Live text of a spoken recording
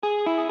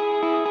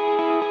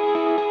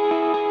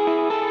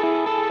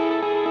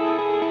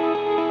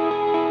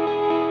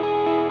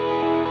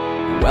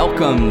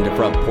Welcome to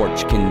Front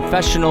Porch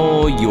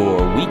Confessional, your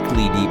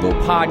weekly Devo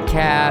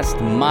podcast.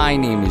 My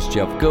name is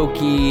Jeff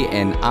Goki,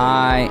 and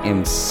I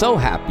am so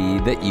happy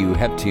that you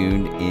have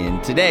tuned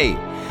in today.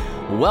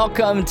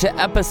 Welcome to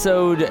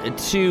episode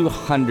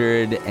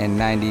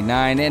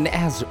 299, and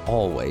as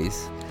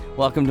always,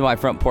 welcome to my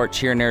front porch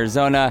here in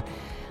Arizona.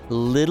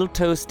 Little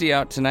toasty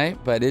out tonight,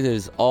 but it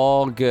is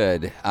all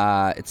good.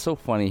 It's so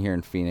funny here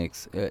in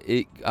Phoenix.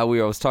 I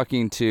was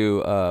talking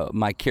to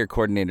my care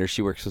coordinator.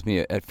 She works with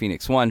me at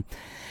Phoenix One,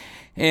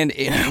 and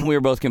we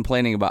were both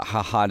complaining about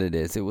how hot it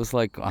is. It was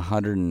like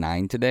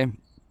 109 today,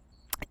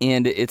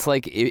 and it's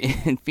like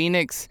in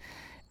Phoenix,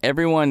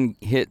 everyone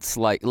hits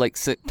like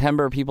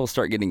September, people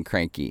start getting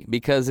cranky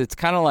because it's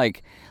kind of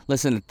like,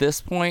 listen, at this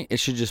point, it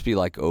should just be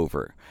like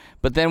over.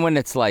 But then when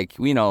it's like,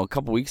 you know, a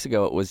couple weeks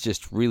ago, it was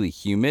just really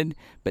humid,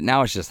 but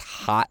now it's just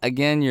hot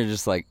again. You're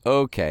just like,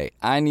 okay,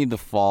 I need the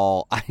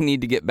fall. I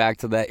need to get back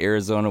to that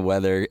Arizona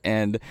weather.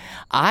 And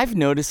I've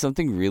noticed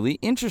something really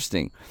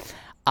interesting.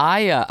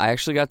 I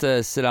actually got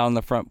to sit out on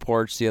the front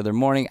porch the other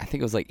morning. I think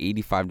it was like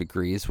 85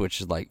 degrees,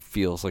 which is like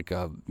feels like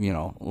a, you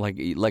know,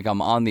 like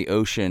I'm on the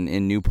ocean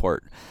in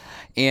Newport.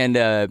 And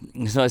so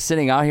I was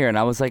sitting out here, and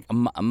I was like,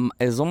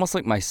 it was almost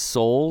like my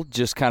soul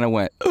just kind of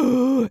went,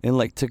 and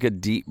like took a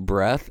deep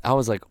breath. I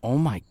was like, oh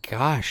my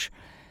gosh,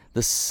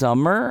 the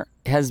summer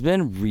has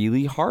been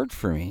really hard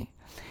for me.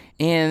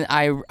 And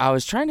I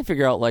was trying to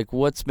figure out like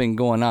what's been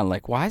going on.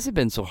 Like, why has it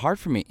been so hard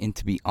for me? And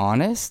to be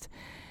honest,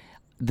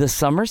 the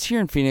summers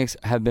here in Phoenix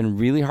have been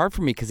really hard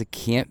for me because I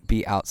can't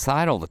be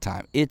outside all the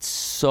time. It's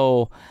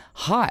so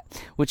hot,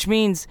 which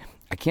means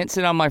I can't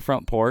sit on my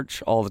front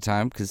porch all the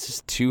time because it's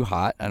just too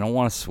hot. I don't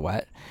want to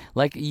sweat.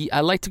 Like,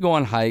 I like to go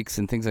on hikes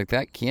and things like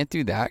that. Can't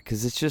do that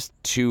because it's just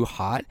too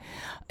hot.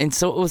 And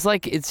so it was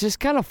like, it's just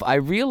kind of, I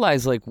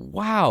realized like,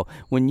 wow,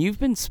 when you've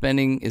been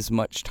spending as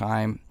much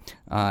time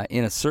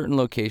in a certain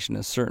location,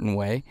 a certain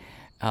way,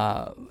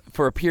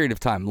 for a period of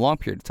time, long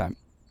period of time,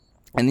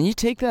 and then you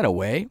take that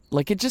away,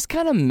 like it just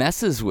kind of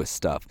messes with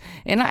stuff.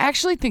 And I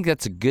actually think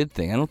that's a good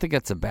thing. I don't think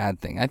that's a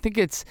bad thing. I think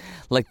it's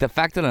like the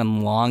fact that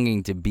I'm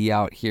longing to be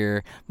out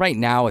here. Right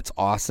now, it's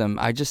awesome.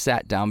 I just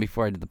sat down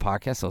before I did the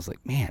podcast. I was like,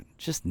 man,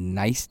 just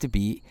nice to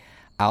be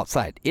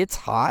outside. It's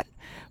hot,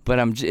 but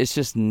it's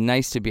just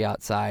nice to be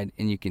outside,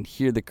 and you can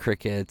hear the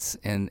crickets,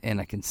 and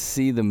I can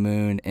see the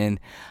moon, and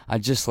I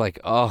just like,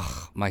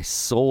 oh, my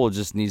soul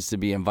just needs to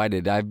be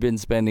invited. I've been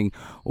spending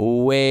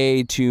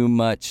way too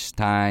much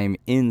time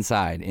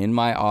inside, in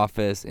my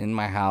office, in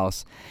my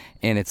house,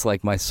 and it's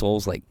like my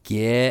soul's like,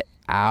 get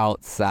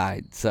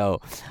outside.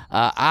 So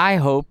I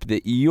hope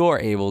that you're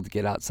able to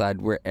get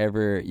outside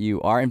wherever you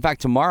are. In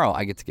fact, tomorrow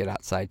I get to get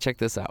outside. Check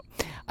this out.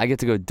 I get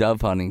to go dove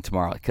hunting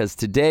tomorrow because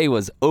today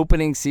was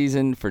opening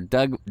season for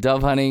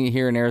dove hunting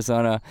here in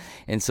Arizona.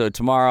 And so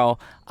tomorrow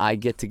I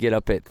get to get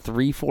up at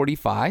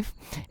 3:45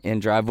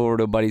 and drive over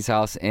to a buddy's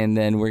house, and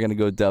then we're going to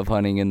go dove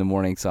hunting in the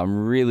morning. So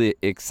I'm really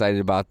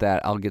excited about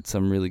that. I'll get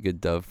some really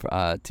good dove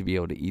to be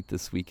able to eat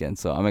this weekend.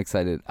 So I'm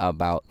excited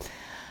about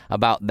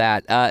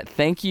that.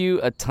 Thank you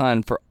a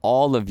ton for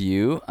all of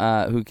you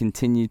who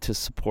continue to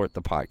support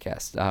the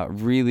podcast.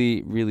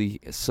 Really, really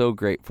so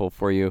grateful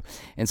for you,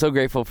 and so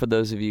grateful for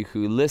those of you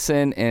who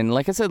listen. And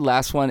like I said,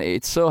 last one,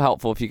 it's so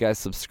helpful if you guys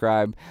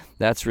subscribe.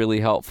 That's really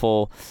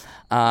helpful.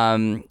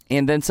 And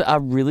then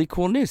really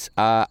cool news.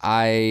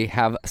 I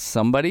have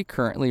somebody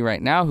currently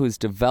right now who's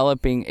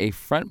developing a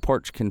Front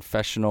Porch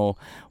Confessional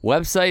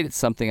website. It's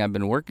something I've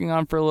been working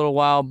on for a little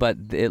while, but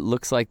it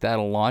looks like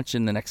that'll launch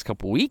in the next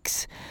couple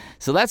weeks.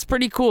 So that's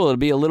pretty cool. It'll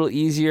be a little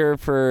easier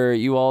for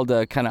you all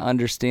to kind of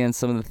understand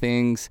some of the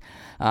things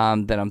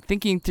that I'm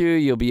thinking through.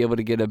 You'll be able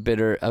to get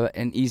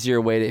an easier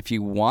way to, if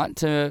you want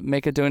to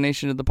make a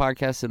donation to the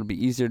podcast, it'll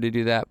be easier to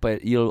do that.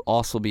 But you'll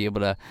also be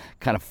able to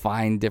kind of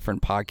find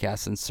different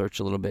podcasts and search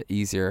a little bit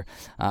easier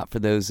for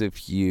those of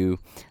you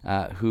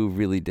who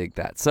really dig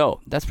that. So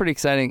that's pretty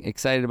exciting.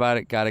 Excited about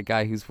it. Got a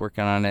guy who's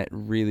working on it.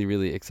 Really,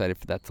 really excited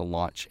for that to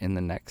launch in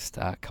the next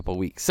couple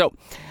weeks. So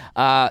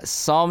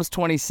Psalms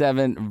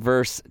 27,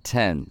 verse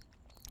 10.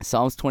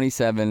 Psalms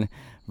 27,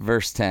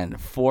 verse 10.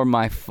 For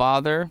my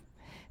father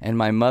and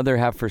my mother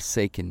have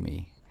forsaken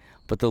me,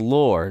 but the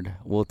Lord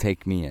will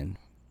take me in.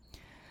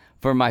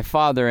 For my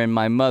father and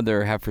my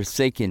mother have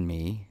forsaken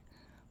me,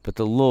 but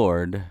the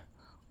Lord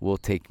will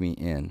take me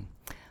in.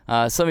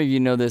 Some of you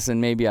know this,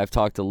 and maybe I've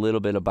talked a little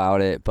bit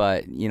about it,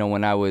 but, you know,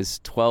 when I was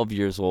 12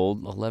 years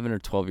old, 11 or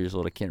 12 years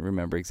old, I can't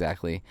remember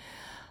exactly,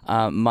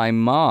 my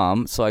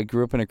mom, so I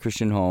grew up in a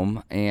Christian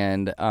home,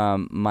 and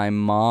my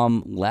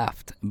mom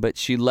left, but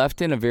she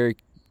left in a very,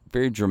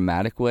 very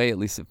dramatic way. At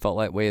least it felt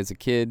that way as a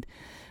kid.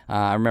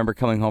 I remember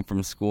coming home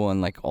from school,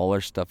 and like all her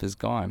stuff is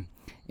gone.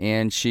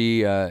 And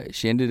she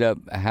ended up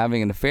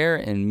having an affair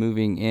and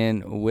moving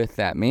in with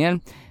that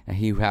man.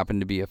 He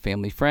happened to be a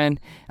family friend.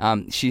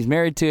 She's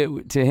married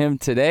to him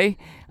today.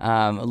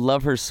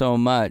 Love her so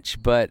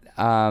much. But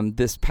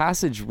this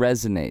passage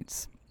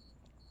resonates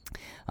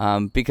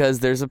because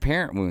there's a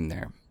parent wound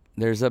there.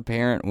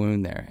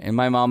 And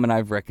my mom and I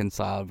have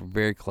reconciled. We're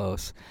very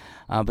close.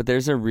 But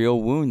there's a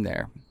real wound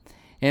there.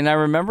 And I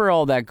remember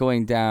all that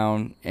going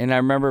down, and I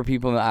remember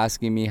people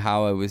asking me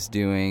how I was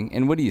doing.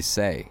 And what do you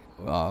say?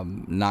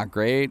 Not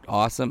great,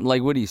 awesome.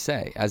 Like, what do you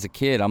say? As a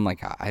kid, I'm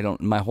like,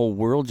 my whole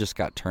world just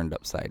got turned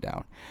upside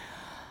down.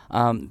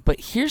 But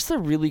here's the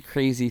really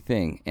crazy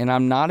thing, and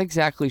I'm not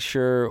exactly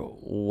sure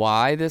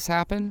why this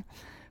happened,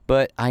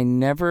 but I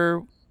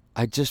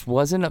just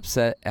wasn't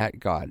upset at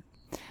God.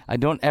 I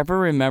don't ever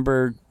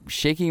remember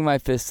shaking my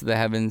fist to the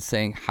heavens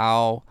saying,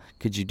 how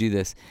could you do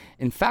this?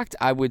 In fact,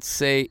 I would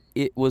say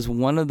it was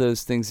one of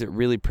those things that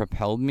really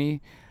propelled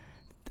me,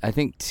 I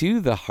think, to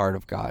the heart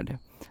of God.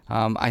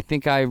 I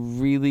think I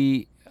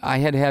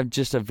had to have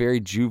just a very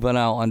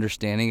juvenile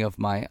understanding of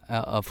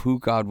of who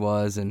God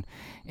was,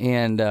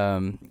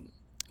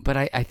 but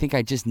I think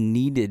I just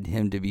needed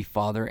him to be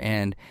Father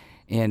and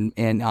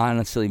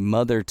honestly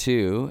Mother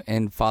too,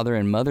 and Father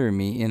and Mother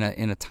me in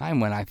a time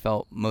when I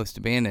felt most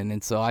abandoned.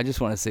 And so I just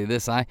want to say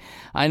this: I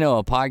know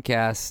a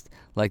podcast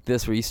like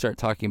this where you start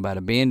talking about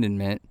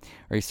abandonment,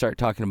 or you start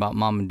talking about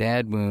mom and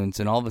dad wounds,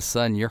 and all of a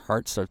sudden your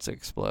heart starts to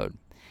explode.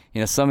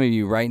 Some of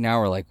you right now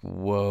are like,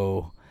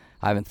 whoa,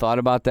 I haven't thought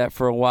about that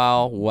for a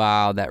while.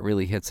 Wow, that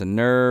really hits a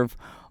nerve.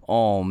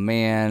 Oh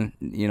man,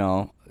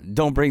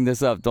 don't bring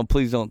this up.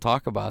 Please don't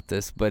talk about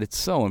this, but it's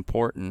so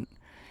important.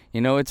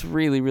 It's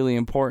really, really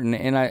important.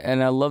 And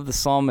I love the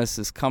psalmist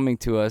is coming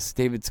to us.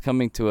 David's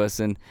coming to us,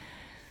 and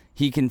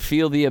he can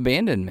feel the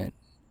abandonment.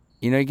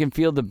 He can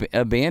feel the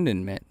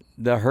abandonment,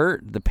 the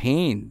hurt, the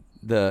pain,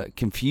 the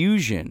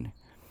confusion.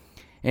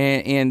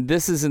 And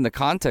this is in the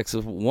context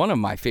of one of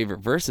my favorite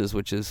verses,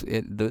 which is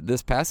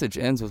this passage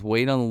ends with,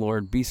 wait on the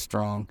Lord, be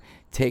strong,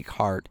 take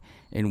heart,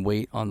 and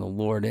wait on the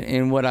Lord.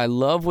 And what I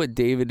love what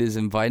David is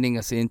inviting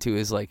us into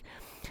is like,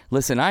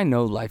 listen, I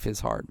know life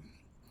is hard.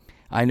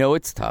 I know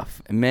it's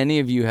tough. Many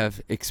of you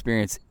have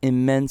experienced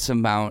immense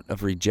amount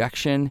of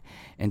rejection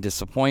and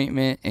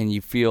disappointment, and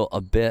you feel a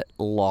bit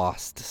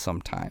lost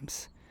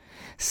sometimes.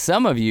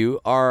 Some of you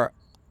are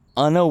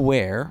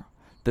unaware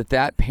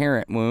that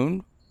parent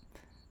wound,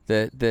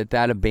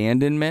 that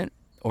abandonment,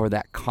 or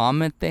that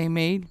comment they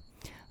made,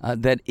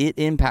 that it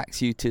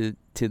impacts you to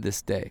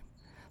this day.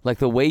 Like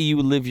the way you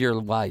live your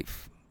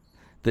life,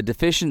 the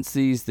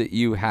deficiencies that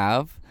you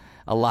have,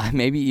 a lot,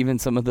 maybe even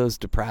some of those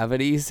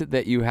depravities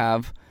that you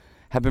have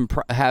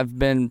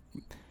been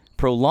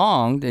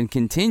prolonged and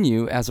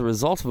continue as a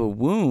result of a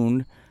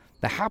wound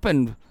that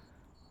happened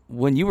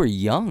when you were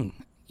young.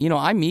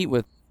 I meet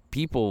with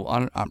people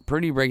on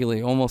pretty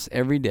regularly, almost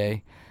every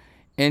day,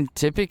 and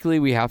typically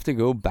we have to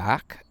go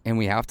back and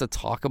we have to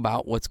talk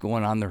about what's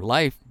going on in their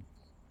life,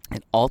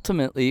 and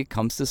ultimately it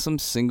comes to some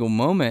single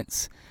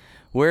moments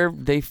where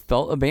they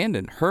felt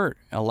abandoned, hurt,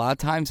 a lot of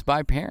times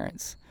by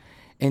parents.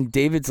 And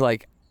David's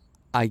like,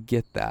 I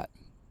get that.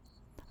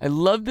 I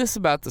love this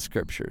about the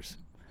scriptures.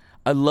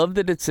 I love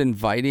that it's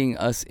inviting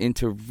us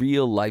into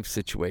real life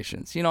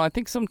situations. I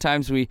think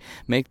sometimes we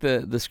make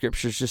the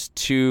scriptures just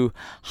too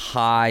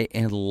high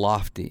and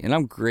lofty, and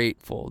I'm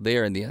grateful they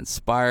are in the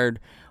inspired,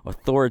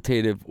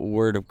 authoritative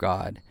Word of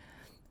God.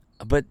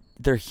 But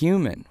they're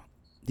human.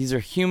 These are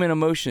human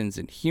emotions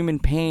and human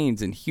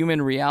pains and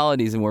human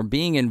realities, and we're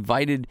being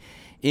invited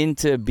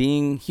into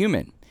being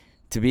human,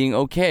 to being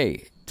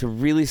okay, to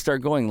really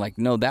start going like,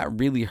 no, that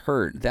really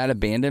hurt. That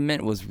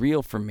abandonment was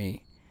real for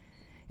me.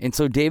 And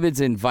so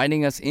David's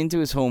inviting us into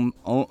his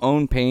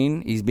own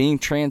pain. He's being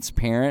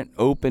transparent,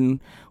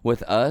 open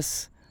with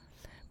us,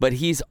 but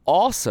he's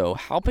also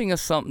helping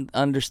us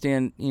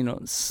understand,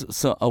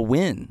 so a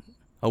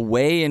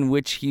way in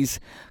which he's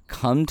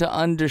come to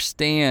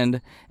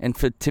understand and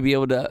to be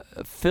able to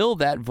fill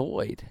that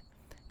void,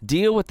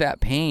 deal with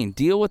that pain,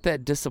 deal with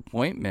that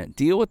disappointment,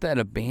 deal with that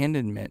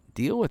abandonment,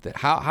 deal with it.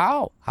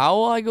 How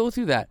will I go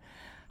through that?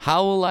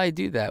 How will I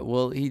do that?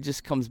 Well, he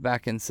just comes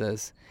back and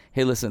says,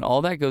 hey, listen,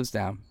 all that goes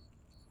down,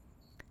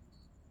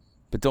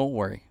 but don't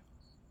worry.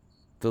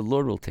 The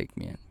Lord will take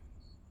me in.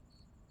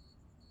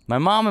 My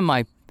mom and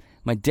my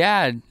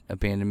dad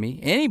abandoned me.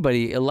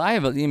 Anybody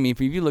alive,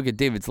 if you look at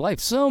David's life,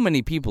 so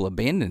many people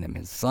abandoned him.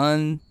 His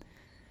son,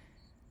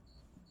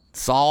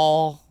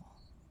 Saul,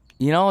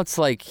 it's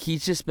like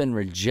he's just been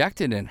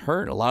rejected and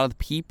hurt. A lot of the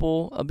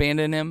people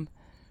abandon him.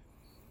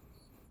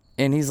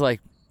 And he's like,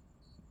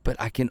 but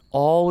I can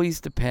always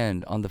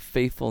depend on the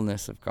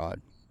faithfulness of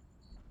God.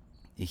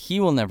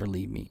 He will never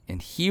leave me,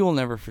 and he will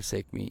never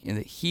forsake me, and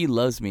that he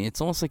loves me. It's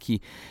almost like you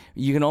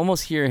can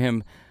almost hear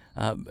him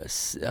have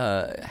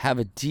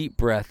a deep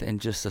breath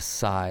and just a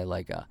sigh,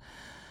 like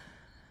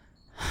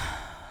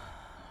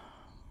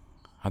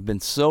I've been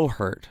so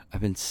hurt,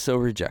 I've been so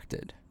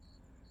rejected,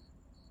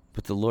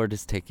 but the Lord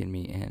has taken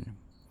me in.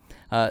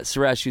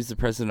 Suresh, who's the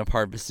president of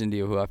Harvest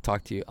India, who I've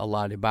talked to you a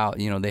lot about,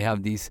 they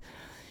have these,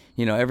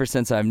 ever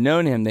since I've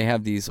known him, they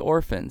have these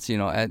orphans,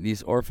 at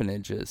these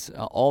orphanages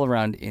all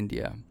around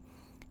India.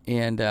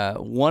 And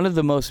one of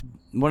the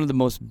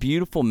most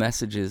beautiful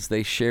messages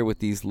they share with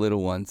these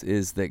little ones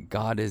is that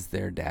God is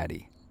their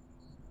daddy.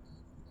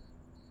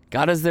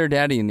 God is their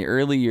daddy. In the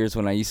early years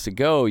when I used to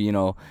go,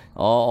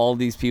 all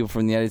these people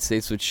from the United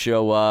States would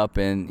show up,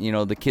 and,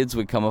 the kids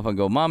would come up and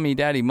go, Mommy,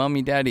 Daddy,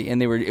 Mommy, Daddy.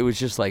 And it was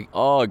just like,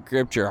 oh, it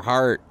gripped your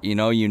heart. You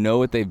know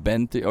what they've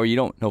been through, or you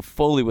don't know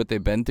fully what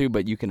they've been through,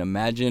 but you can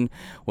imagine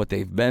what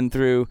they've been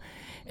through.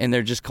 And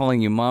they're just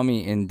calling you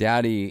Mommy and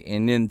Daddy.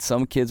 And then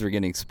some kids were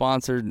getting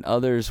sponsored and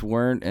others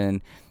weren't.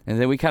 And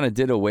then we kind of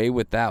did away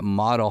with that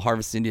model.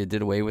 Harvest India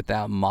did away with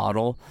that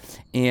model.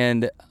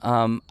 And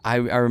I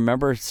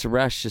remember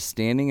Suresh just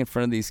standing in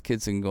front of these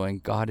kids and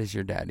going, God is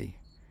your daddy.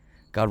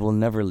 God will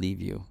never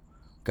leave you.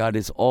 God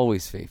is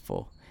always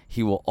faithful.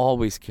 He will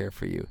always care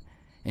for you.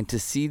 And to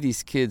see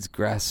these kids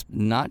grasp,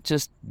 not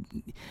just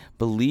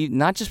believe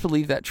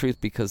that truth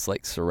because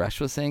like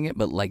Suresh was saying it,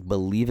 but like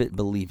believe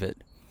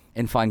it,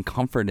 and find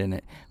comfort in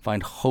it,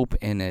 find hope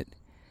in it,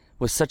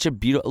 was such a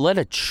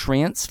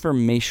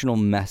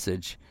transformational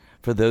message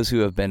for those who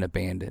have been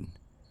abandoned.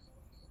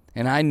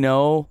 And I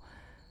know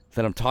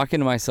that I'm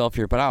talking to myself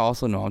here, but I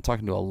also know I'm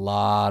talking to a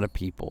lot of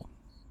people.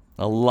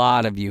 A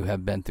lot of you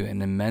have been through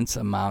an immense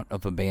amount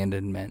of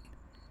abandonment.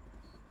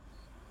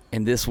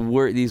 And these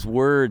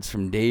words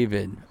from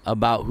David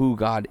about who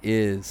God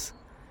is,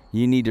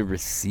 you need to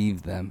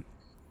receive them.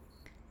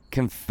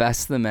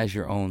 Confess them as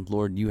your own.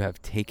 Lord, you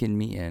have taken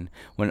me in.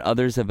 When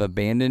others have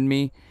abandoned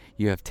me,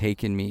 you have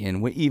taken me in.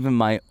 When even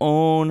my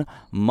own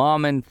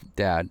mom and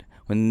dad,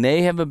 when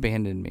they have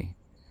abandoned me,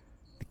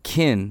 the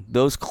kin,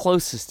 those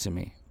closest to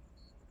me,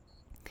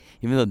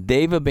 even though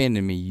they've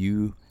abandoned me,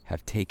 you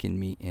have taken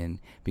me in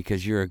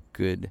because you're a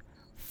good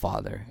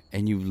Father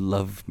and you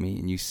love me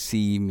and you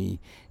see me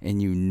and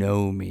you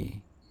know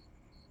me.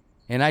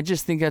 And I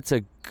just think that's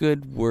a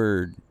good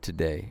word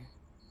today.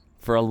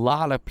 For a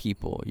lot of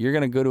people, you're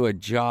going to go to a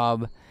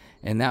job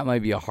and that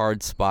might be a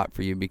hard spot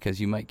for you because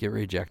you might get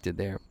rejected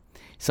there.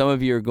 Some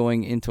of you are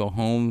going into a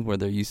home where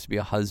there used to be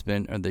a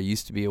husband or there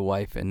used to be a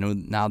wife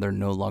and now they're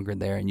no longer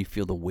there and you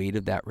feel the weight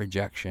of that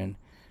rejection.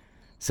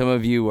 Some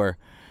of you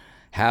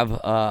have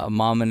a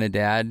mom and a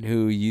dad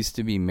who used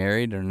to be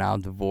married or now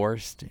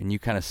divorced and you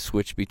kind of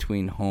switch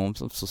between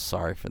homes. I'm so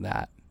sorry for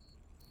that.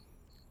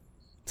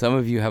 Some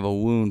of you have a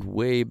wound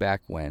way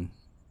back when.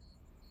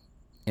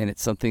 And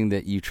it's something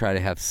that you try to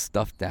have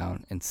stuffed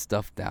down,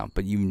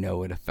 but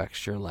it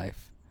affects your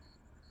life.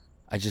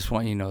 I just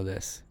want you to know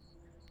this.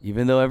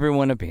 Even though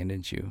everyone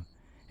abandons you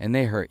and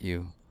they hurt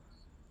you,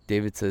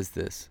 David says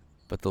this,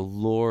 but the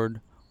Lord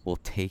will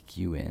take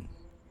you in.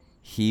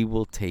 He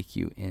will take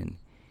you in.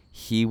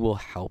 He will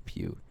help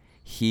you.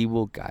 He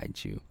will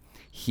guide you.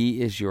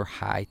 He is your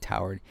high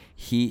tower.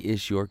 He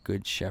is your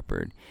good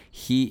shepherd.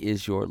 He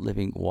is your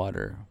living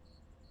water.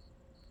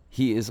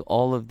 He is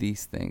all of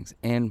these things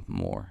and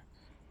more.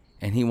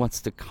 And he wants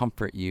to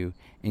comfort you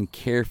and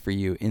care for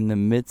you in the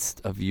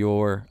midst of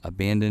your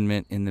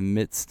abandonment, in the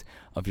midst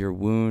of your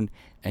wound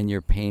and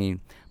your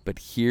pain. But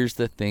here's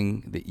the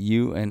thing that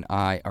you and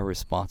I are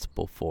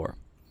responsible for.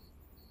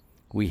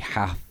 We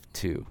have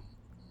to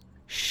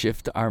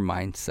shift our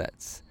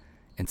mindsets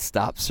and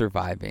stop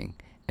surviving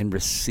and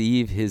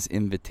receive his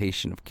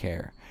invitation of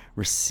care.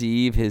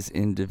 Receive his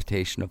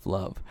invitation of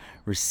love.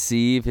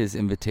 Receive his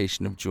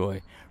invitation of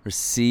joy.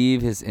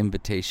 Receive his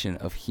invitation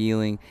of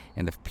healing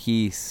and of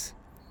peace,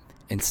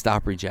 and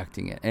stop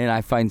rejecting it. And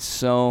I find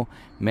so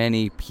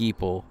many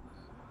people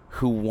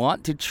who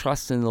want to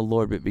trust in the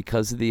Lord, but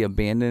because of the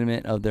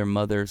abandonment of their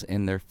mothers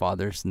and their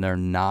fathers, they're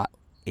not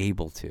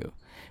able to,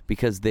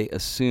 because they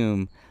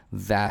assume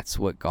that's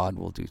what God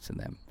will do to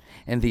them.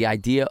 And the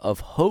idea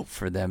of hope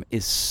for them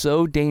is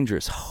so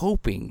dangerous.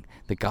 Hoping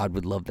that God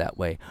would love that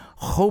way,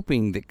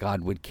 hoping that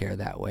God would care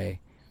that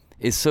way,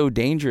 is so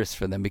dangerous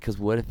for them, because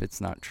what if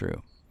it's not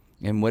true?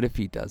 And what if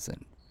he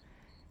doesn't?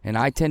 And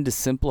I tend to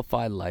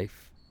simplify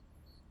life,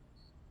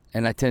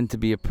 and I tend to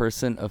be a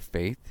person of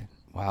faith.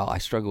 While I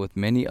struggle with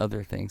many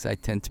other things, I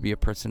tend to be a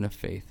person of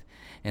faith.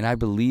 And I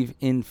believe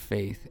in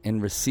faith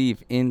and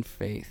receive in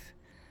faith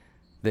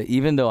that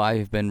even though I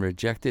have been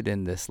rejected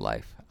in this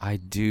life, I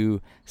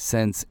do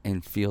sense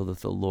and feel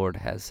that the Lord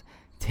has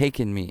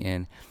taken me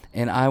in.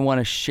 And I want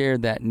to share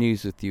that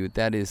news with you.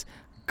 That is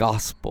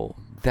gospel.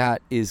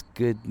 That is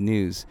good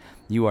news.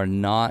 You are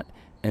not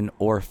an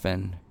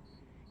orphan.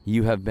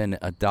 You have been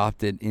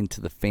adopted into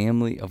the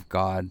family of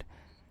God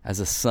as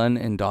a son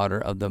and daughter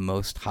of the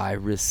Most High.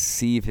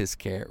 Receive his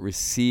care.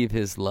 Receive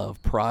his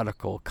love.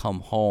 Prodigal, come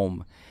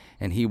home,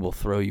 and he will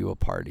throw you a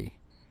party.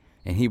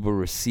 And he will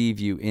receive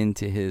you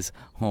into his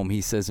home.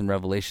 He says in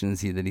Revelations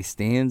that he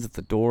stands at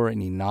the door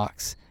and he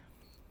knocks.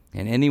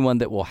 And anyone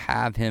that will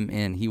have him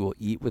in, he will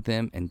eat with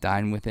him and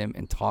dine with him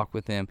and talk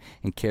with him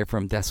and care for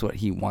him. That's what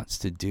he wants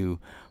to do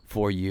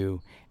for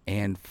you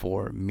and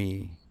for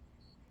me.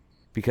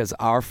 Because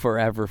our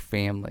forever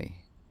family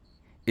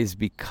is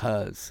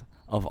because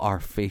of our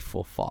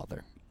faithful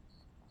Father.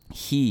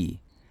 He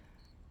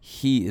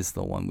is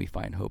the one we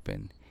find hope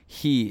in.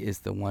 He is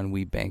the one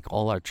we bank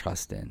all our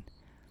trust in.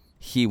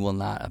 He will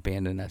not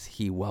abandon us.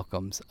 He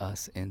welcomes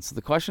us in. So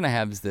the question I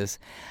have is this: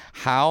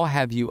 how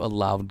have you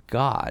allowed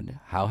God?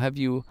 How have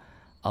you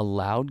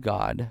allowed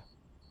God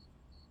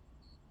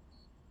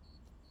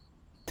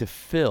to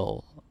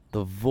fill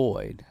the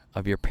void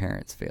of your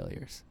parents'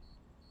 failures?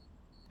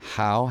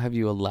 How have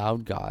you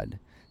allowed God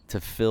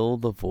to fill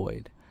the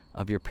void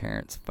of your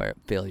parents'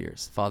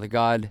 failures? Father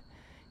God,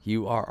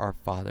 you are our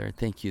Father.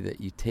 Thank you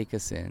that you take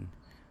us in.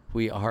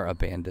 We are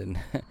abandoned.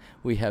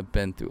 We have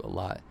been through a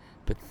lot.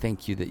 But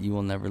thank you that you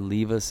will never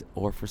leave us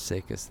or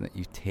forsake us, and that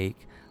you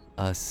take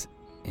us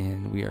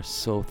in. We are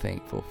so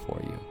thankful for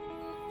you.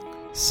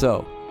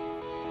 So,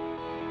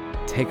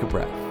 take a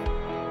breath,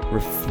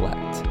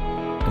 reflect,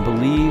 and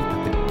believe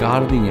that the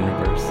God of the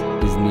universe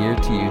is nearer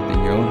to you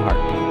than your own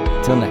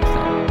heartbeat. Till next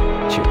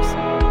time,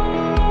 cheers.